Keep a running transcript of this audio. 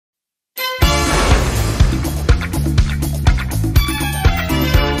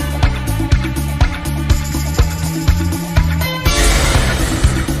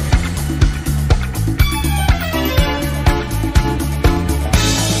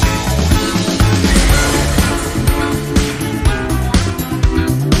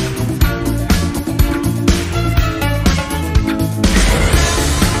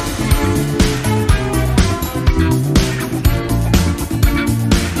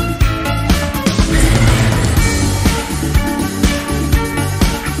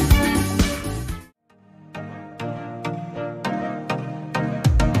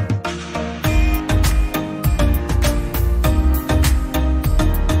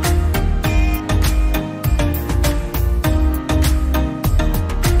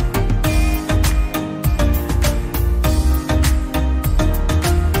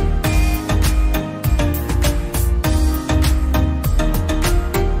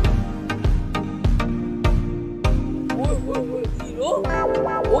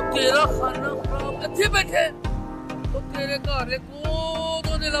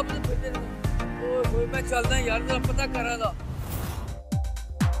ਲੱਭਦੇ ਫਿਰਦੇ ਨੇ। ਓਏ ਹੋਏ ਮੈਂ ਚੱਲਦਾ ਯਾਰ ਜਰਾ ਪਤਾ ਕਰਾਂ ਦਾ।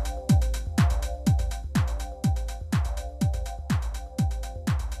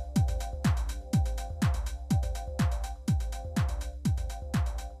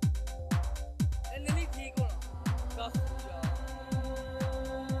 ਇਹਨੇ ਨਹੀਂ ਠੀਕ ਹੋਣਾ ਦੱਸ ਯਾਰ।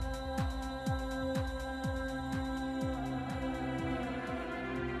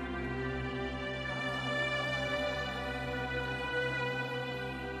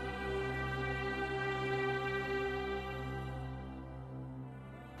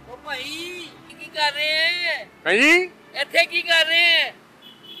 भाई की कर रहे हैं? हाँ जी इत्थे की कर रहे हैं?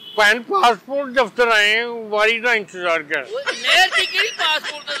 पैन पासपोर्ट दफ्तर आए हैं वारी का इंतजार कर नहर की केड़ी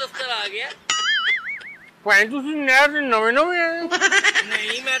पासपोर्ट का दफ्तर आ गया? पैन तुसी नहर से नवे नवे आए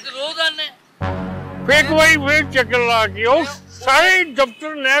नहीं मैं तो रोज आना फिर कोई फिर चक्कर ला के ओ सारे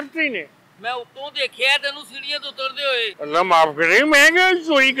दफ्तर नहर से ही ने मैं उतों देखिया तेनू सीढ़ियां तो उतरदे होए। अल्लाह माफ करे मैं क्या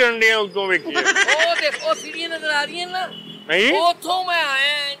चोरी करन दिया उतों वेखी ओ देखो सीढ़ियां नजर आ रही हैं ना नहीं उतों मैं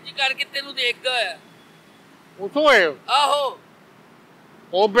आया इंज करके तेनू देखदा होया उतों आए आहो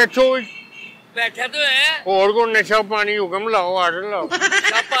ओ बैठो बैठा तो है और को नशा पानी हुक्म लाओ आर्डर लाओ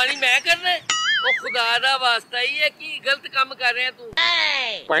नशा पानी मैं करना है ओ खुदा दा वास्ता ही है कि गलत काम कर रहे हैं तू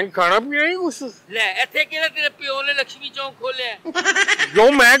पैन खाना पीना ही कुछ ले इत्थे केड़ा तेरे पियो ने लक्ष्मी चौक खोलिया जो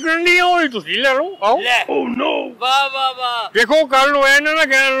मैं करन दिया ओही तुसी ले लो आओ ओह नो वाह वाह वाह देखो कल होया ना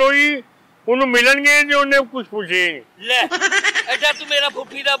कहन लो जी ਉਹਨੂੰ ਮਿਲਣਗੇ ਜੇ ਉਹਨੇ ਕੁਝ ਪੁੱਛੇ ਨਹੀਂ ਲੈ ਐਡਾ ਤੂੰ ਮੇਰਾ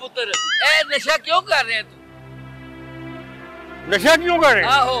ਫੁੱਫੀ ਦਾ ਪੁੱਤਰ ਇਹ ਨਸ਼ਾ ਕਿਉਂ ਕਰ ਰਿਹਾ ਤੂੰ ਨਸ਼ਾ ਕਿਉਂ ਕਰ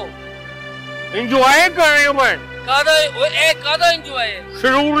ਰਿਹਾ ਆਹੋ ਇੰਜੋਏ ਕਰ ਰਹੇ ਹੋ ਮੈਂ ਕਾਦਾ ਓਏ ਇਹ ਕਾਦਾ ਇੰਜੋਏ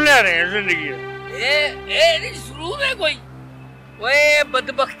ਸਰੂਰ ਲੈ ਰਹੇ ਹਾਂ ਜ਼ਿੰਦਗੀ ਦਾ ਇਹ ਨਹੀਂ ਸਰੂਰ ਹੈ ਕੋਈ ਓਏ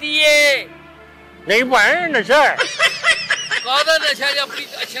ਬਦਬਖਤੀ ਹੈ ਨਹੀਂ ਭਾਈ ਨਸ਼ਾ ਹੈ ਕਾਦਾ ਨਸ਼ਾ ਹੈ ਆਪਣੀ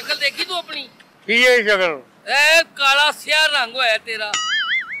ਸ਼ਕਲ ਦੇਖੀ ਤੂੰ ਆਪਣੀ ਕੀ ਹੈ ਸ਼ਕਲ ਇਹ ਕਾਲਾ ਸਿਆਹ ਰੰਗ ਹੋਇਆ ਤੇਰਾ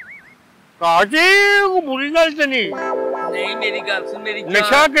ਕਾਜੀ ਉਹ ਬੁਰੀ ਗੱਲ ਤੇ ਨਹੀਂ ਮੇਰੀ ਗੱਲ ਸੁਣ ਮੇਰੀ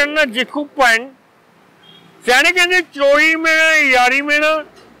ਨਸ਼ਾ ਕਰਨਾ ਜਿੱਕੂ ਪੈਨ ਸਿਆਣੇ ਕਹਿੰਦੇ ਚੋਰੀ ਮੇਰਾ ਯਾਰੀ ਮੇਰਾ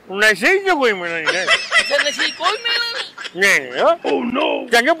ਨਸ਼ੇ ਹੀ ਕੋਈ ਮੇਰਾ ਨਹੀਂ ਹੈ ਅੱਛਾ ਨਸ਼ੇ ਕੋਈ ਮੇਰਾ ਨਹੀਂ ਨਹੀਂ ਓ ਨੋ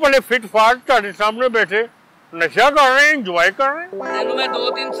ਚੰਗੇ ਭਲੇ ਫਿਟ ਫਾਟ ਤੁਹਾਡੇ ਸਾਹਮਣੇ ਬੈਠੇ ਨਸ਼ਾ ਕਰ ਰਹੇ ਇੰਜੋਏ ਕਰ ਰਹੇ ਤੈਨੂੰ ਮੈਂ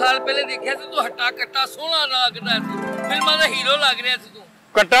 2-3 ਸਾਲ ਪਹਿਲੇ ਦੇਖਿਆ ਸੀ ਤੂੰ ਹੱਟਾ ਕੱਟਾ ਸੋਹਣਾ ਲੱਗਦਾ ਸੀ ਫਿਲਮਾਂ ਦਾ ਹੀਰੋ ਲੱਗ ਰਿਹਾ ਸੀ ਤੂੰ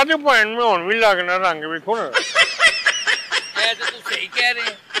ਕੱਟਾ ਤੇ ਭੈਣ ਮੈਂ ਹੁਣ ਵੀ ਲੱਗਣਾ ਰੰਗ ਵੇਖੋ ਨਾ ਇਹ ਤਾਂ ਤੂੰ ਸਹੀ ਕਹਿ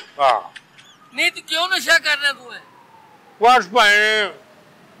ਰਿਹਾ ਹਾਂ नहीं तो क्यों नशा कर रहा तू है बस पाए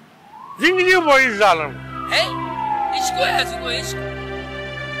जिंदगी बड़ी जालिम है इश्क है ऐसी कोई इश्क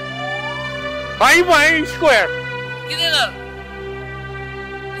भाई भाई इश्क है किधर नाल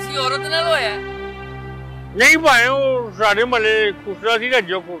किसी औरत नाल होया नहीं भाई वो सारे मले कुसरा सी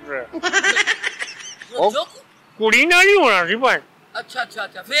जो कुसरा जो कुड़ी नाल ही होना सी भाई अच्छा अच्छा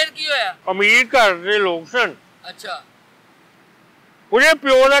अच्छा फिर की होया अमीर घर दे लोग सन अच्छा ਉਹਦੇ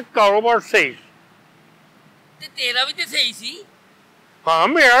ਪਿਓ ਦਾ ਕਾਰੋਬਾਰ ਸਹੀ ਤੇ ਤੇਰਾ ਵੀ ਤੇ ਸਹੀ ਸੀ ਹਾਂ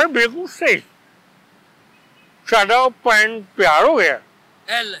ਮੇਰਾ ਬਿਲਕੁਲ ਸਹੀ ਸਾਡਾ ਪੈਨ ਪਿਆਰ ਹੋ ਗਿਆ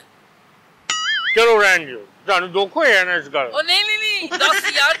ਐਲ ਚਲੋ ਰਹਿਣ ਦਿਓ ਤੁਹਾਨੂੰ ਦੁੱਖ ਹੋਇਆ ਨਾ ਇਸ ਗੱਲ ਉਹ ਨਹੀਂ ਦੱਸ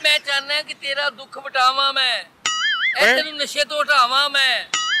ਯਾਰ ਮੈਂ ਚਾਹਨਾ ਕਿ ਤੇਰਾ ਦੁੱਖ ਵਟਾਵਾਂ ਮੈਂ ਇਹ ਤੈਨੂੰ ਨਸ਼ੇ ਤੋਂ ਹਟਾਵਾਂ ਮੈਂ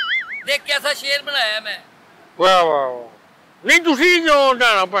ਦੇਖ ਕਿਹਦਾ ਸ਼ੇਰ ਬਣਾਇਆ ਮੈਂ ਵਾਹ ਵਾਹ ਨਹੀਂ ਤੁਸੀਂ ਕਿਉਂ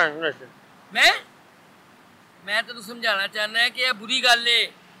ਹਟਾਣਾ ਪੈਨ ਨਸ਼ੇ मैं तेन समझाना चाहना है कि यह बुरी गल है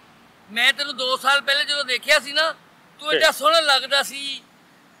मैं तेन 2 साल पहले जो देखा सी ना तू एडा सोहना लगदा सी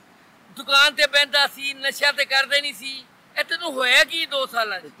दुकान ते बहंदा सी नशा ते करदे नहीं सी ए तेन होया की 2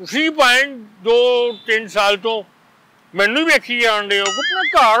 साल तुसी भाई 2-3 साल तो मैनू वेखी जान दे हो अपना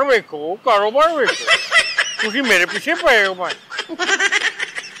घर वेखो कारोबार वेखो तुसी मेरे पीछे पए हो भाई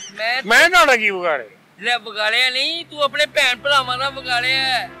मैं तुहाडा की बिगाड़े ले बिगाड़िया नहीं तू अपने भैन भरावां दा बिगाड़िया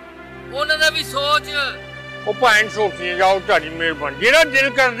उन्हां दा भी सोच ਉਹ ਭਾਂ ਸੋਚੀ ਜਾਓ ਤੁਹਾਡੀ ਮਿਹਰਬਾਨੀ ਜਿਹੜਾ ਦਿਲ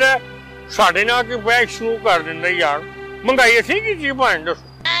ਕਰਦਾ ਸਾਡੇ ਨਾਲ ਕਿ ਬੈਕ ਸ਼ੁਰੂ ਕਰ ਦਿੰਦਾ ਯਾਰ ਮਹਿੰਗਾਈ ਅਸੀਂ ਕੀ ਚੀਜ਼ ਭਾਂ ਦੱਸੋ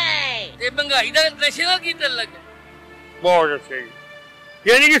ਤੇ ਮਹਿੰਗਾਈ ਦਾ ਨਸ਼ੇ ਨਾਲ ਕੀ ਤਲ ਲੱਗਾ ਬਹੁਤ ਅੱਛਾ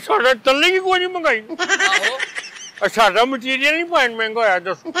ਯਾਨੀ ਕਿ ਸਾਡਾ ਤੱਲੇ ਕੀ ਕੋਈ ਨਹੀਂ ਮਹਿੰਗਾਈ ਆਹੋ ਸਾਡਾ ਮਟੀਰੀਅਲ ਨਹੀਂ ਭਾਂ ਮਹਿੰਗਾ ਹੋਇਆ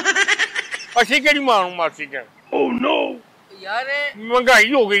ਦੱਸੋ ਅਸੀਂ ਕਿਹੜੀ ਮਾਂ ਨੂੰ ਮਾਸੀ ਕਹਿ ਓ ਨੋ ਯਾਰ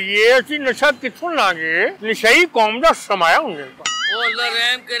ਮਹਿੰਗਾਈ ਹੋ ਗਈ ਏ ਅਸੀਂ ਨਸ਼ਾ ਕਿੱਥੋਂ ਲਾਂਗੇ ਨਸ਼ਈ ਕੌਮ ਦਾ ਸਮਾਇਆ ਹੁੰਦੇ ਉਹ ਅੱਲਾ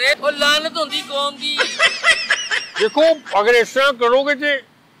ਰਹਿਮ ਕਰੇ ਉਹ ਲਾਨਤ ਹੁੰਦੀ ਕੌਮ ਦੀ देखो अगर इस तरह करोगे तो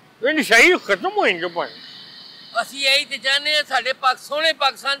ये नशाई खत्म होएंगे भाई ਅਸੀਂ ਇਹੀ ਤੇ ਚਾਹਨੇ ਆ ਸਾਡੇ ਸੋਹਣੇ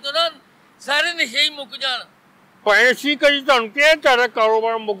ਪਾਕਿਸਤਾਨ ਤੋਂ ਨਾ ਸਾਰੇ ਨਸ਼ੇ ਹੀ ਮੁੱਕ ਜਾਣ ਭਾਈ ਅਸੀਂ ਕਦੀ ਤੁਹਾਨੂੰ ਕਿਹਾ ਤੁਹਾਡਾ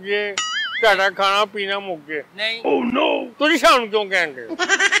ਕਾਰੋਬਾਰ ਮੁੱਕ ਜੇ ਤੁਹਾਡਾ ਖਾਣਾ ਪੀਣਾ ਮੁੱਕ ਜੇ ਨਹੀਂ ਓ ਨੋ ਤੁਸੀਂ ਸਾਨੂੰ ਕਿਉਂ ਕਹਿੰਦੇ ਓ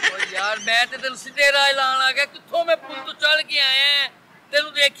ਯਾਰ ਮੈਂ ਤੇ ਤੈਨੂੰ ਸਿੱਧੇ ਰਾਹ ਲਾਣ ਆ ਗਿਆ ਕਿੱਥੋਂ ਮੈਂ ਪੁਲ ਤੋਂ ਚੱਲ ਕੇ ਆਇਆ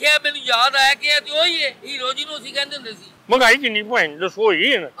ਤੈਨੂੰ ਦੇਖਿਆ ਮੈਨੂੰ ਯਾਦ ਆਇਆ ਕਿ ਇਹ ਉਹੀ ਹੈ ਹੀਰੋ ਜੀ ਨੂੰ ਅਸੀਂ ਕਹਿੰਦੇ ਹੁੰਦੇ ਸੀ ਮਹਿੰਗਾਈ ਕਿੰਨੀ ਭਾਈ ਦੱਸੋ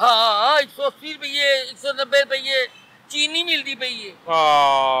ਹੀ ਹੈ ਨਾ ਹਾਂ 180 ਰੁਪਏ 190 ਰੁਪਏ ਚੀਨੀ ਮਿਲਦੀ ਪਈ ਏ।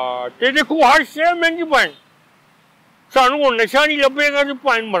 ਹਾਂ ਤੇ ਦੇਖੋ ਹਰ ਸ਼ੈ ਮਹਿੰਗੀ ਭੈਣ ਸਾਨੂੰ ਹੁਣ ਨਸ਼ਾ ਨਹੀਂ ਲੱਭੇਗਾ ਤੇ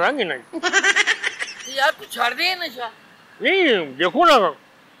ਭੈਣ ਮਰਾਂਗੇ ਨਾ ਯਾਰ ਤੂੰ ਛੱਡ ਦੇ ਨਸ਼ਾ। ਨਹੀਂ ਦੇਖੋ ਨਾ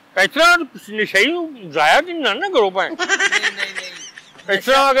ਇਸ ਤਰ੍ਹਾਂ ਨਸ਼ਈ ਨੂੰ ਜ਼ਾਇਆ ਨਾ ਕਰੋ ਭੈਣ। ਨਹੀਂ ਇਸ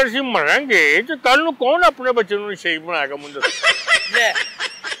ਤਰ੍ਹਾਂ ਅਗਰ ਅਸੀਂ ਮਰਾਂਗੇ ਤੇ ਕੱਲ ਨੂੰ ਕੌਣ ਆਪਣੇ ਬੱਚੇ ਨੂੰ ਨਸ਼ਈ ਬਣਾਏਗਾ ਮੁੰਡਾ?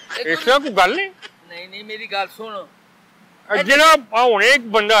 ਇਸ ਤਰ੍ਹਾਂ ਕੋਈ ਗੱਲ ਨਹੀਂ। ਨਹੀਂ ਮੇਰੀ ਗੱਲ ਸੁਣ। ਜਿਹੜਾ ਹੁਣ ਇੱਕ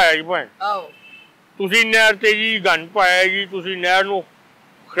ਬੰਦਾ ਆਇਆ ਜੀ ਭੈਣ ਆਹੋ ਤੁਸੀਂ ਨਹਿਰ ਤੇ ਜੀ ਗੰਦ ਪਾਇਆ ਜੀ ਤੁਸੀਂ ਨਹਿਰ ਨੂੰ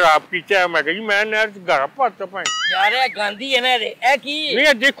ਖਰਾਬ ਕੀਤਾ। ਮੈਂ ਕਿਹਾ ਜੀ ਮੈਂ ਨਹਿਰ ਚ ਗਾਰਾ ਪਾਤਾ ਭੈਣ। ਯਾਰ ਇਹ ਗਾਂਧੀ ਹੈ ਨਾ ਇਹ ਕੀ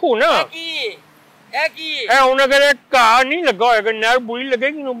ਨਹੀਂ ਦੇਖੋ ਨਾ ਇਹ ਕੀ ਇਹ ਹੁਣ ਅਗਰ ਇਹ ਘਾਹ ਨਹੀਂ ਲੱਗਾ ਹੋਏਗਾ ਨਹਿਰ ਬੁਰੀ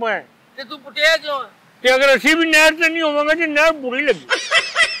ਲੱਗੇਗੀ ਨੂੰ ਭੈਣ। ਤੇ ਤੂੰ ਪੁੱਟਿਆ ਕਿਉਂ? ਤੇ ਅਗਰ ਅਸੀਂ ਵੀ ਨਹਿਰ ਤੇ ਨਹੀਂ ਹੋਵਾਂਗੇ ਤੇ ਨਹਿਰ ਬੁਰੀ ਲੱਗੀ।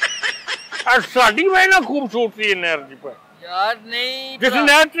 ਸਾਡੀ ਵਜ੍ਹਾ ਨਾਲ ਖੂਬਸੂਰਤੀ ਹੈ ਨਹਿਰ ਦੀ ਭੈਣ। ਯਾਰ ਨਹੀਂ ਜਿਸ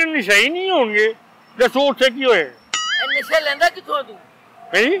ਨਹਿਰ ਤੇ ਨਸ਼ੇ ਨਹੀਂ ਹੋਣਗੇ ਦੱਸੋ ਉੱਥੇ ਕੀ ਹੋਏ? ਇਹ ਨਸ਼ਾ ਲੈਂਦਾ ਕਿੱਥੋਂ ਤੂੰ?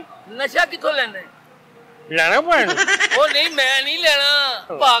 ਜੀ ਨਸ਼ਾ ਕਿੱਥੋਂ ਲੈਂਦਾ? ਲੈਣਾ ਭੈਣ? ਉਹ ਨਹੀਂ ਮੈਂ ਨਹੀਂ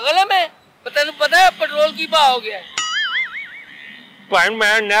ਲੈਣਾ ਪਾਗਲ ਹੈ ਮੈਂ। ਤੈਨੂੰ ਪਤਾ ਹੈ ਪੈਟਰੋਲ ਕੀ ਭਾਅ ਹੋ ਗਿਆ ਭੈਣ?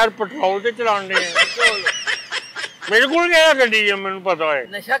 ਮੈਂ ਨਹਿਰ ਪੈਟਰੋਲ ਤੇ ਚਲਾਉਣ ਦੇ ਮੇਰੇ ਕੋਲ ਕਿਹੜਾ ਗੱਡੀ ਹੈ ਮੈਨੂੰ ਪਤਾ ਹੈ।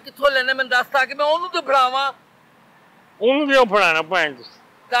 ਨਸ਼ਾ ਕਿੱਥੋਂ ਲੈਣਾ ਮੈਨੂੰ ਦੱਸ ਤਾਂ ਕਿ ਮੈਂ ਉਹਨੂੰ ਤੇ ਫੜਾਵਾਂ। ਉਹਨੂੰ ਕਿਉਂ ਫੜਾਣਾ ਭੈਣ?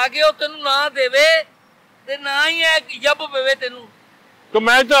 ਤਾਂ ਕਿ ਉਹ ਤੈਨੂੰ ਨਾ ਦੇਵੇ ਤੇ ਨਾ ਹੀ ਇਹ ਜੱਬ ਪਵੇ ਤੈਨੂੰ। ਤੇ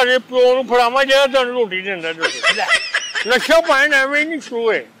ਮੈਂ ਤੁਹਾਡੇ ਪਿਓ ਨੂੰ ਫੜਾਵਾਂ ਜਿਹੜਾ ਤੁਹਾਨੂੰ ਰੋਟੀ ਦਿੰਦਾ? ਨਸ਼ਾ ਭੈਣ ਐਵੇਂ ਨਹੀਂ ਸ਼ੁਰੂ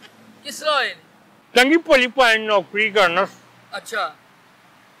ਹੋਏ। ਕਿਸ ਤਰ੍ਹਾਂ ਹੋਏ? ਚੰਗੀ ਭਲੀ ਭੈਣ ਨੌਕਰੀ ਕਰਨਾ। ਅੱਛਾ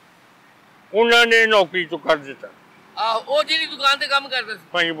ਉਹਨਾਂ ਨੇ ਨੌਕਰੀ ਤੋਂ ਕੱਢ ਦਿੱਤਾ। ਆਹੋ ਉਹ ਜਿਹੜੀ ਦੁਕਾਨ ਤੇ ਕੰਮ ਕਰਦਾ ਸੀ।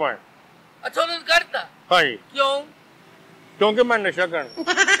 ਹਾਂਜੀ ਭੈਣ। ਅੱਛਾ ਉਹਨੇ ਕੱਢਤਾ? ਹਾਂਜੀ। ਕਿਉਂ? ਕਿਉਂਕਿ ਮੈਂ ਨਸ਼ਾ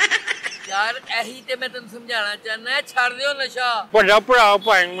ਕਰਨਾ। ਯਾਰ ਇਹੀ ਤੇ ਮੈਂ ਤੈਨੂੰ ਸਮਝਾਉਣਾ ਚਾਹੁੰਦਾ ਛੱਡ ਦਿਓ ਨਸ਼ਾ। ਵੱਡਾ ਭਰਾ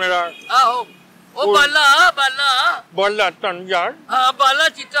ਭੈਣ ਮੇਰਾ। ਆਹੋ ਉਹ ਬਾਲਾ ਧੰਨ ਯਾਰ। ਹਾਂ ਬਾਲਾ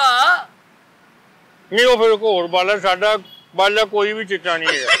ਚਿੱਟਾ ਨਹੀਂ ਉਹ ਫਿਰ ਹੋਰ ਬਾਲਾ ਸਾਡਾ ਬਾਲਾ ਕੋਈ ਵੀ ਚਿੱਟਾ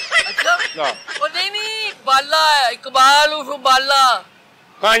ਨਹੀਂ ਹੈ। ਅੱਛਾ ਉਹ ਨਹੀਂ ਬਾਲਾ ਇਕਬਾਲ ਉਸ ਬਾਲਾ।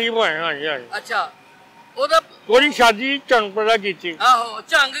 ਹਾਂਜੀ ਭੈਣ ਹਾਂਜੀ ਹਾਂਜੀ। ਅੱਛਾ ਉਹਦੀ ਸ਼ਾਦੀ ਝੰਗ ਪਤਾ ਕੀਤੀ। ਆਹੋ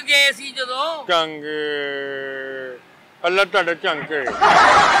ਝੰਗ ਗਏ ਸੀ ਜਦੋਂ। ਝੰਗ ਅੱਲਾ ਤੁਹਾਡਾ ਝੰਗ ਕਰੇ।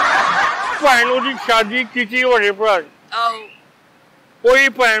 ਭੈਣ ਉਹਦੀ ਸ਼ਾਦੀ ਕੀਤੀ ਵੱਡੇ ਭਰਾ। ਆਹੋ ਕੋਈ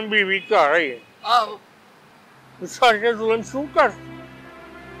ਭੈਣ ਬੀਵੀ ਘਰ ਆਈ। ਆਹੋ ਸਾਡੇ ਜ਼ੁਲਮ ਸ਼ੁਰੂ ਕਰ।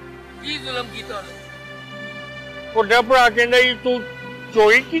 ਕੀ ਜ਼ੁਲਮ ਕੀਤਾ? ਵੱਡਾ ਭਰਾ ਕਹਿੰਦਾ ਤੂੰ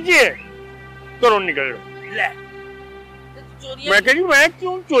ਚੋਰੀ ਕੀਤੀ ਹੈ ਘਰੋਂ ਨਿਕਲ ਲੈ। ਮੈਂ ਕਹਿੰਦੀ ਮੈਂ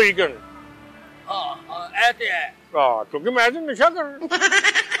ਕਿਉਂ ਚੋਰੀ ਕਰਾਂ? ਇਹ ਤੇ ਹੈ ਕਿਉਂਕਿ ਮੈਂ ਤਾਂ ਨਸ਼ਾ ਕਰਨਾ।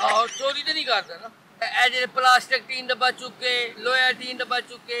 ਆਹੋ ਚੋਰੀ ਤੇ ਨਹੀਂ ਕਰਦਾ ਨਾ। ਇਹ ਜਿਹੜੇ ਪਲਾਸਟਿਕ ਟੀਨ ਡੱਬਾ ਚੁੱਕ ਕੇ ਲੋਹਾ ਟੀਨ ਡੱਬਾ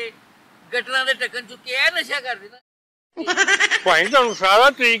ਚੁੱਕ ਕੇ ਗਟਰਾਂ ਦੇ ਢੱਕਣ ਚੁੱਕ ਕੇ ਇਹ ਨਸ਼ਾ ਕਰਦੇ ਨਾ। ਭਾਈ ਤੁਹਾਨੂੰ ਸਾਰਾ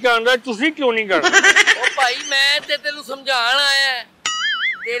ਤਰੀਕਾ ਆਉਂਦਾ ਤੁਸੀਂ ਕਿਉਂ ਨਹੀਂ ਕਰਦੇ? ਉਹ ਭਾਈ ਮੈਂ ਤੇ ਤੈਨੂੰ ਸਮਝਾਉਣ ਆਇਆ।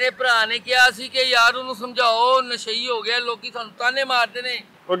 ਤੇਰੇ ਭਰਾ ਨੇ ਕਿਹਾ ਸੀ ਕਿ ਯਾਰ ਉਹਨੂੰ ਸਮਝਾਓ ਨਸ਼ਈ ਹੋ ਗਿਆ ਲੋਕੀ ਸਾਨੂੰ ਤਾਨੇ ਮਾਰਦੇ ਨੇ।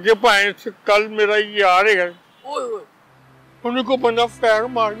 ਔਰ ਜੇ ਭਾਈ ਕੱਲ ਮੇਰਾ ਯਾਰ ਹੈਗਾ ਓਏ ਹੋਏ ਉਹਨੂੰ ਕੋ ਬੰਦਾ ਫੈਰ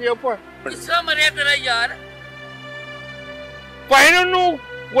ਮਾਰ ਗਿਆ। ਕਿਸ ਤਰ੍ਹਾਂ ਮਰਿਆ ਤੇਰਾ ਯਾਰ? ਭਾਈ ਉਹਨੂੰ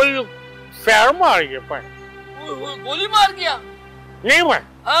ਕੋਈ ਫੈਰ ਮਾਰ ਗਿਆ। ਭਾਈ ਗੋਲੀ ਮਾਰ ਗਿਆ? ਨਹੀਂ ਭਾਈ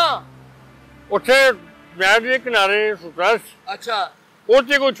ਹਾਂ ਉੱਥੇ ਨਹਿਰ ਦੇ ਕਿਨਾਰੇ ਸੁੱਤਾ ਸੀ। ਅੱਛਾ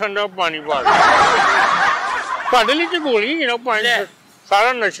ਉੱਥੇ ਕੋਈ ਠੰਡਾ ਪਾਣੀ ਪਾ ਸਾਡੇ ਲਈ ਤੇ ਗੋਲੀ ਨਾ ਪਾਣੀ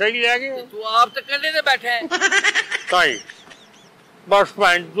ਸਾਰਾ ਨਸ਼ਾ ਹੀ ਲੈ ਗਏ। ਤੂੰ ਆਪ ਤੇ ਕੰਢੇ ਤੇ ਬੈਠਾ ਹੈ। ਤਾਈ ਬਸ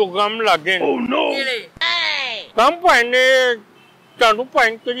ਭੈਣ ਤੋਂ ਗਮ ਲੱਗ ਗਏ। ਕਿਹੜੇ ਕੰਮ ਭੈਣ ਨੇ ਤੁਹਾਨੂੰ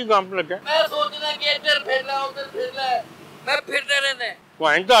ਭੈਣ ਤੋਂ ਜੀ ਗਮ ਲੱਗਾ? ਮੈਂ ਸੋਚਦਾ ਕਿ ਇੱਧਰ ਫਿਰ ਲੈ ਉੱਧਰ ਫਿਰ ਲੈ ਮੈਂ ਫਿਰਦਾ ਰਹਿੰਦਾ।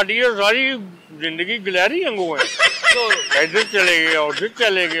 ਭੈਣ ਤੁਹਾਡੀ ਸਾਰੀ ਜ਼ਿੰਦਗੀ ਗਲੈਰੀ ਵਾਂਗੂ ਹੈ। ਇੱਧਰ ਚਲੇ ਗਏ ਉੱਧਰ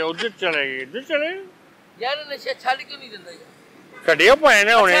ਚਲੇ ਗਏ ਉੱਧਰ ਚਲੇ ਗਏ ਇੱਧਰ ਚਲੇ ਗਏ। ਯਾਰ ਨਸ਼ਾ ਛੱਡ ਕਿਉਂ ਨਹੀਂ ਦਿੰਦਾ ਯਾਰ? ਛੱਡਿਆ ਭੈਣ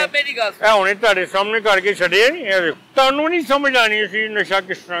ਨੇ ਹੁਣੇ। ਮੇਰੀ ਗੱਲ ਇਹ ਹੁਣੇ ਤੁਹਾਡੇ ਸਾਹਮਣੇ ਕਰਕੇ ਛੱਡਿਆ ਨੀ। ਇਹ ਦੇਖੋ ਤੁਹਾਨੂੰ ਨਹੀਂ ਸਮਝ ਆਣੀ ਸੀ ਨਸ਼ਾ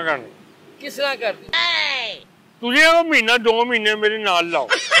ਕਿਸ ਤਰ੍ਹਾਂ ਕਰਨਾ। ਕਿਸ ਤਰ੍ਹਾਂ ਕਰਦੇ? ਤੁਸੀਂ ਉਹ ਮਹੀਨਾ 2 ਮਹੀਨੇ ਮੇਰੇ ਨਾਲ ਲਾਓ।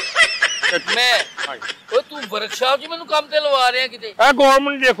 ਮੈਂ ਓਏ ਤੂੰ ਵਰਕਸ਼ਾਪ 'ਚ ਮੈਨੂੰ ਕੰਮ ਤੇ ਲਵਾ ਰਿਹਾ ਕਿਤੇ? ਇਹ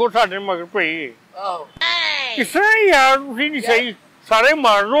ਗਵਰਨਮੈਂਟ ਦੇਖੋ ਸਾਡੇ ਮਗਰ ਪਈ। ਆਹੋ ਕਿਸ ਤਰ੍ਹਾਂ ਯਾਰ ਤੁਸੀਂ ਨਹੀਂ ਸਹੀ ਸਾਰੇ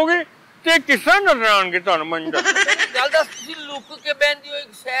ਮਾਰ ਲੋਗੇ ਤੇ ਕਿਸ ਤਰ੍ਹਾਂ ਨਜ਼ਰ ਆਉਣਗੇ ਤੁਹਾਨੂੰ? ਮੈਨੂੰ ਗੱਲ ਦੱਸ ਤੁਸੀਂ ਲੁੱਕ ਕੇ ਬਹਿੰਦੇ ਹੋ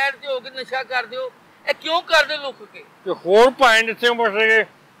ਇੱਕ ਸਾਈਡ ਤੇ ਹੋ ਕੇ ਨਸ਼ਾ ਕਰਦੇ ਹੋ ਇਹ ਕਿਉਂ ਕਰਦੇ ਲੁੱਕ ਕੇ? ਤੇ ਹੋਰ ਭਾਵੇਂ ਜਿੱਥੇ ਬਸੇ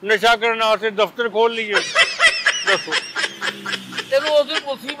ਨਸ਼ਾ ਕਰਨ ਵਾਸਤੇ ਦਫ਼ਤਰ ਖੋਲ ਲਈਏ। ਦੱਸੋ ਤੈਨੂੰ ਉਸ ਦਿਨ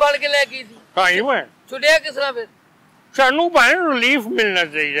ਪੁਲਿਸ ਫੜ ਕੇ ਲੈ ਗਈ ਸੀ। ਹਾਂਜੀ ਮੈਂ ਛੁੱਟਿਆ ਕਿਸ ਤਰ੍ਹਾਂ ਫਿਰ? ਸਾਨੂੰ ਭਾਵੇਂ ਰਿਲੀਫ ਮਿਲਣਾ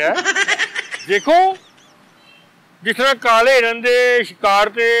ਚਾਹੀਦਾ। ਦੇਖੋ ਜਿਸ ਤਰ੍ਹਾਂ ਕਾਲੇ ਹਿਰਨ ਦੇ ਸ਼ਿਕਾਰ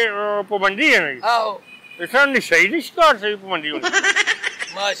ਤੇ ਪਾਬੰਦੀ ਹੈ ਨਾ। ਆਹੋ ਇਸ ਤਰ੍ਹਾਂ ਨਸ਼ਈ ਦੀ ਸ਼ਿਕਾਰ ਤੇ ਪਾਬੰਦੀ ਹੋਣੀ।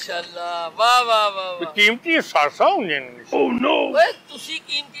 ਮਾਸ਼ਾਅੱਲਾ ਵਾਹ ਵਾਹ ਵਾਹ। ਕੀਮਤੀ ਸਾਸਾ ਹੁੰਦੇ ਨੇ। ਓ ਨੋ ਓਏ ਤੁਸੀਂ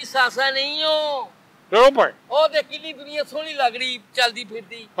ਕੀਮਤੀ ਸਾਸਾ ਨਹੀਂ ਹੋ। ਚਲੋ ਭਾਈ ਉਹ ਤੇ ਕਿੰਨੀ ਦੁਨੀਆ ਸੋਹਣੀ ਲੱਗ ਰਹੀ ਚੱਲਦੀ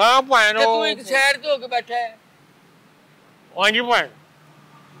ਫਿਰਦੀ। ਹਾਂ ਭਾਈ ਤੂੰ ਇੱਕ ਸਾਈਡ ਤੇ ਹੋ ਕੇ ਬੈਠਾ ਹੈ। ਹਾਂਜੀ ਭਾਈ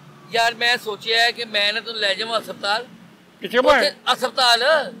ਯਾਰ ਮੈਂ ਸੋਚਿਆ ਕਿ ਮੈਂ ਨਾ ਤੈਨੂੰ ਲੈ ਜਾਵਾਂ ਹਸਪਤਾਲ। ਕਿੱਥੇ ਭਾਈ? ਹਸਪਤਾਲ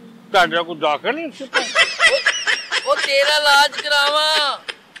ਤੁਹਾਡਾ ਕੋਈ ਦਾਖਲ ਨਹੀਂ? ਉਹ ਤੇਰਾ ਇਲਾਜ ਕਰਾਵਾਂ।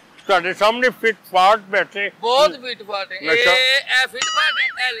 ਤੁਹਾਡੇ ਸਾਹਮਣੇ ਫਿੱਟ ਫਾਟ ਬੈਠੇ, ਬਹੁਤ ਫਿੱਟ ਫਾਟ ਹੈ ਇਹ ਫਿੱਟ ਫਾਟ ਹੈ।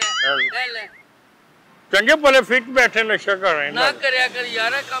 ਇਹ ਲੈ ਚੰਗੇ ਭਲੇ ਫਿੱਟ ਬੈਠੇ ਨਸ਼ਾ ਕਰ ਰਹੇ ਨਾ ਕਰਿਆ ਕਰ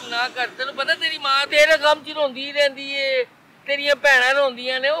ਯਾਰ, ਕੰਮ ਨਾ ਕਰ। ਤੈਨੂੰ ਪਤਾ ਤੇਰੀ ਮਾਂ ਤੇਰੇ ਕੰਮ 'ਚ ਰੋਂਦੀ ਰਹਿੰਦੀ ਏ, ਤੇਰੀਆਂ ਭੈਣਾਂ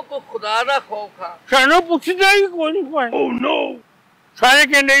ਰੋਂਦੀਆਂ ਨੇ। ਉਹ ਖੁਦਾ ਦਾ ਖੌਫ ਆ। ਸਾਨੂੰ ਪੁੱਛਦਾ ਹੀ ਕੋਈ ਨਹੀਂ ਪਾਏ। ਓ ਨੋ, ਸਾਰੇ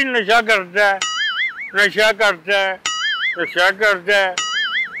ਕਹਿੰਦੇ ਨਸ਼ਾ ਕਰਦਾ, ਨਸ਼ਾ ਕਰਦਾ, ਨਸ਼ਾ ਕਰਦਾ।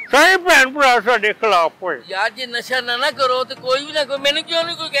 ਸਾਰੇ ਭੈਣ ਭਰਾ ਸਾਡੇ ਖਿਲਾਫ ਹੋਏ। ਯਾਰ ਜੇ ਨਸ਼ਾ ਨਾ ਕਰੋ ਤੇ ਕੋਈ ਵੀ ਨਾ ਕੋਈ, ਮੈਨੂੰ ਕਿਉਂ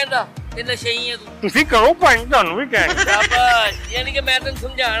ਨਹੀਂ ਕੋਈ ਕਹਿੰਦਾ ਇਹ ਨਸ਼ੇ ਹੀ ਹੈ ਤੂੰ। ਤੁਸੀਂ ਕਰੋ ਭਾਈ, ਤੁਹਾਨੂੰ ਵੀ ਕਹਿਣ। ਸ਼ਾਬਾਸ਼, ਯਾਨੀ ਕਿ ਮੈਂ ਤੈਨੂੰ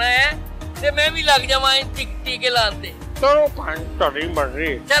ਸਮਝਾਣਾ ਹੈ ਤੇ ਮੈਂ ਵੀ ਲੱਗ ਜਾਵਾਂ ਟੀਕੇ ਲਾਉਣ ਤੇ। ਕਰੋ ਭਾਈ, ਤੁਹਾਡੀ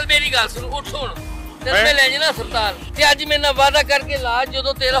ਮਰਜ਼ੀ। ਚੱਲ ਮੇਰੀ ਗੱਲ ਸੁਣ, ਉੱਠ ਹੁਣ ਤੈਨੂੰ ਮੈਂ ਲੈ ਜਾਣਾ ਹਸਪਤਾਲ ਤੇ ਅੱਜ ਮੇਰੇ ਨਾਲ ਵਾਅਦਾ ਕਰਕੇ ਲਾ,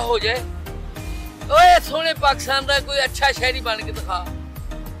 ਜਦੋਂ ਤੇਰਾ ਹੋ ਜਾਏ ਓਏ ਸੋਹਣੇ ਪਾਕਿਸਤਾਨ ਦਾ ਕੋਈ ਅੱਛਾ ਸ਼ਹਿਰੀ ਬਣ ਕੇ ਦਿਖਾ।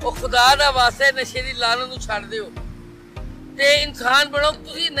 ਉਹ ਖੁਦਾ ਦਾ ਵਾਸਤੇ ਨਸ਼ੇ ਦੀ ਲਾਲਚ ਨੂੰ ਛੱਡ ਦਿਓ ਤੇ ਇਨਸਾਨ ਬਣੋ।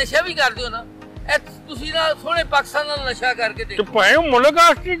 ਤੁਸੀਂ ਨਸ਼ਾ ਵੀ ਕਰਦੇ ਹੋ ਨਾ, ਇਹ ਤੁਸੀਂ ਨਾ ਸੋਹਣੇ ਪਾਕਿਸਤਾਨ ਨਾਲ ਨਸ਼ਾ ਕਰਕੇ ਦੇਖੋ। ਤੇ ਭਾਈ ਮੁਲਕ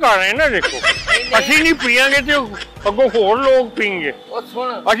ਆਸਤੀ ਕਰ ਰਹੇ ਨਾ, ਦੇਖੋ ਅਸੀਂ ਨਹੀਂ ਪੀਆਂਗੇ ਤੇ ਅੱਗੋਂ ਹੋਰ ਲੋਕ ਪੀਣਗੇ। ਉਹ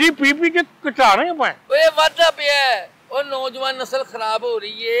ਸੁਣ, ਅਸੀਂ ਪੀ ਪੀ ਕੇ ਘਟਾ ਰਹੇ ਭਾਈ। ਓਏ ਵਾਧਾ ਪਿਆ, ਉਹ ਨੌਜਵਾਨ ਨਸਲ ਖਰਾਬ ਹੋ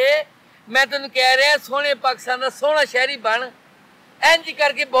ਰਹੀ ਏ। ਮੈਂ ਤੈਨੂੰ ਕਹਿ ਰਿਹਾ ਸੋਹਣੇ ਪਾਕਿਸਤਾਨ ਦਾ ਸੋਹਣਾ ਸ਼ਹਿਰੀ ਬਣ। ਇੰਜ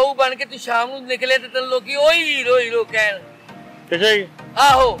ਕਰਕੇ ਬਹੂ ਬਣ ਕੇ ਤੂੰ ਸ਼ਾਮ ਨੂੰ ਨਿਕਲੇ ਤੇ ਤੈਨੂੰ ਲੋਕੀ ਓਏ ਹੀਰੋ ਕਹਿਣ। ਅੱਛਾ ਜੀ।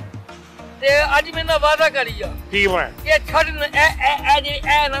 ਆਹੋ, ਤੇ ਅੱਜ ਮੇਰੇ ਨਾਲ ਵਾਅਦਾ ਕਰੀ ਆ। ਕੀ ਮੈਂ ਇਹ ਛੱਡ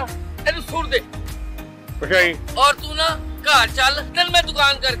ਇਹ ਨਾ ਇਹਨੂੰ ਸੁੱਟ ਦੇ। ਅੱਛਾ ਜੀ। ਔਰ ਤੂੰ ਨਾ ਘਰ ਚੱਲ, ਤੈਨੂੰ ਮੈਂ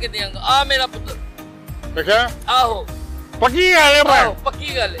ਦੁਕਾਨ ਕਰਕੇ ਦਿਆਂਗਾ। ਆ ਮੇਰਾ ਪੁੱਤਰ। ਅੱਛਾ। ਆਹੋ ਪੱਕੀ ਗੱਲ ਹੈ ਭਾਈ।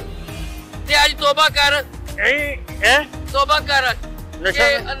 ਪੱਕੀ ਗੱਲ ਹੈ। ਤੇ ਅੱਜ ਤੋਬਾ ਕਰ। ਤੋਬਾ ਕਰ।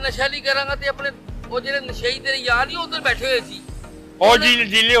 ਨਸ਼ਾ ਨਹੀਂ ਕਰਾਂਗਾ ਤੇ ਆਪਣੇ ਉਹ ਜਿਹੜੇ ਨਸ਼ਈ ਤੇਰੇ ਯਾਰ ਨਹੀਂ ਉਧਰ ਬੈਠੇ ਹੋਏ ਸੀ, ਉਹ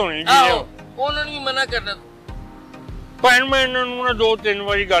ਜਿਲੇ ਹੋਣੇ, ਉਹਨਾਂ ਨੂੰ ਵੀ ਮਨਾ ਕਰਨਾ। ਭੈਣ ਮੈਂ ਇਹਨਾਂ ਨੂੰ ਨਾ 2-3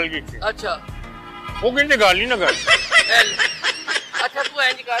 ਵਾਰੀ ਗੱਲ ਕੀਤੀ। ਅੱਛਾ। ਉਹ ਕਹਿੰਦੇ ਗੱਲ ਹੀ ਨਾ ਕਰ। ਅੱਛਾ ਤੂੰ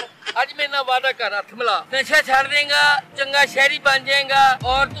ਇੰਜ ਕਰ, ਅੱਜ ਮੇਰੇ ਨਾਲ ਵਾਅਦਾ ਕਰ, ਹੱਥ ਮਿਲਾ, ਨਸ਼ਾ ਛੱਡ ਦੇਗਾ, ਚੰਗਾ ਸ਼ਹਿਰੀ ਬਣ ਜਾਏਗਾ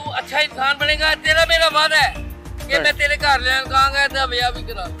ਔਰ ਤੂੰ ਅੱਛਾ ਇਨਸਾਨ ਬਣੇਗਾ। ਤੇਰਾ ਮੇਰਾ ਵਾਅਦਾ ਹੈ ਕਿ ਮੈਂ ਤੇਰੇ ਘਰ ਲੈਣ ਕਹਾਂਗਾ ਤਾਂ ਵਿਆਹ ਵੀ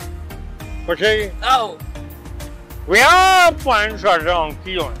ਕਰਾ। ਅੱਛਾ ਜੀ। ਆਹੋ ਵਿਆਹ ਭੈਣ ਸਾਡਾ ਹੁਣ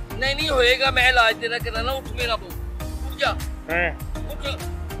ਕੀ ਹੋਣਾ? ਨਹੀਂ ਹੋਏਗਾ, ਮੈਂ ਇਲਾਜ ਤੇਰਾ ਕਰਾਣਾ। ਉੱਠ ਮੇਰਾ ਬੋ, ਉੱਠ ਜਾ। ਉੱਠ।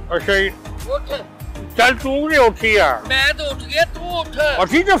 ਅੱਛਾ ਜੀ, ਉੱਠ। ਚੱਲ ਤੂੰ ਵੀ ਉੱਠੀ ਆ। ਮੈਂ ਤਾਂ ਉੱਠ ਗਿਆ, ਤੂੰ ਉੱਠ।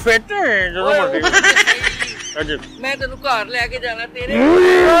 ਅਸੀਂ ਤਾਂ ਫਿੱਟ ਹੈ ਜਦੋਂ ਮਰਜ਼ੀ। ਮੈਂ ਤੈਨੂੰ ਘਰ ਲੈ ਕੇ ਜਾਣਾ ਤੇਰੇ।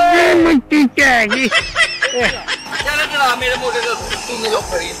 ਮਿੱਟੀ ਕਹਿ ਗਈ। ਚੱਲ ਚਲਾ ਮੇਰੇ ਮੋਢੇ ਤੇ ਤੂੰ ਮੈਨੂੰ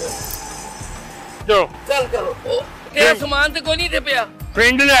ਫੜੀ। ਚਲੋ ਚੱਲ ਚਲੋ। ਤੇਰਾ ਸਮਾਨ ਤੇ ਕੋਈ ਨਹੀਂ ਤੇ ਪਿਆ।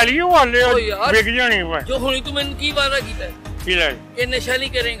 ਪਿੰਡ ਲੈ ਲਈ ਉਹ ਹਾਲੇ ਵਿਕ ਜਾਣੀ ਮੈਂ। ਜੋ ਹੁਣੀ ਤੂੰ ਮੈਨੂੰ ਕੀ ਵਾਅਦਾ ਕੀਤਾ? ਕੀ ਲੈ? ਕਿ ਨਸ਼ਾ ਨਹੀਂ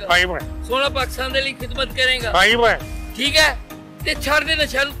ਕਰੇਗਾ, ਸੋਹਣਾ ਪਾਕਿਸਤਾਨ ਦੇ ਲਈ ਖਿਦਮਤ ਕਰੇਗਾ। ਠੀਕ ਹੈ ਤੇ ਛੱਡ ਦੇ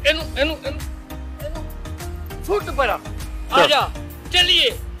ਨਸ਼ਾ ਨੂੰ। ਇਹਨੂੰ ਫੁੱਟ ਪਰਾ ਆ ਜਾ,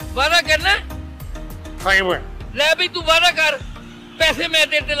 ਚੱਲੀਏ। ਵਾਅਦਾ ਕਰਨਾ? ਲੈ ਵੀ ਤੂੰ ਵਾਅਦਾ ਕਰ, ਪੈਸੇ ਮੈਂ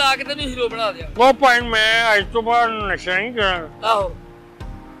ਤੇਰੇ ਤੇ ਲਾ ਕੇ ਤੈਨੂੰ ਹੀਰੋ ਬਣਾ ਦਿਆਂ। ਉਹ ਭਾਈ ਮੈਂ ਅੱਜ ਤੋਂ ਬਾਅਦ ਨਸ਼ਾ ਨਹੀਂ ਕਰਾਂਗਾ। ਆਹੋ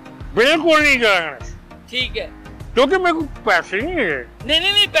ਬਿਲਕੁਲ ਨਹੀਂ ਕਰਾਂਗਾ। ਠੀਕ ਹੈ, ਕਿਉਂਕਿ ਮੇਰੇ ਕੋਲ ਪੈਸੇ ਨਹੀਂ ਹੈ।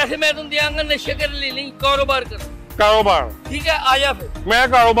 ਨਹੀਂ ਪੈਸੇ ਮੈਂ ਤੁਹਾਨੂੰ ਦਿਆਂਗਾ, ਨਸ਼ੇ ਕਰਨ ਲਈ ਨਹੀਂ, ਕਾਰੋਬਾਰ ਕਰ। ਕਾਰੋਬਾਰ? ਠੀਕ ਹੈ, ਆ ਜਾ ਫਿਰ। ਮੈਂ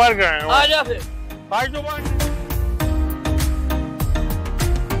ਕਾਰੋਬਾਰ ਕਰਾਂਗਾ। ਆ ਜਾ ਫਿਰ। ਅੱਜ ਤੋਂ ਬਾਅਦ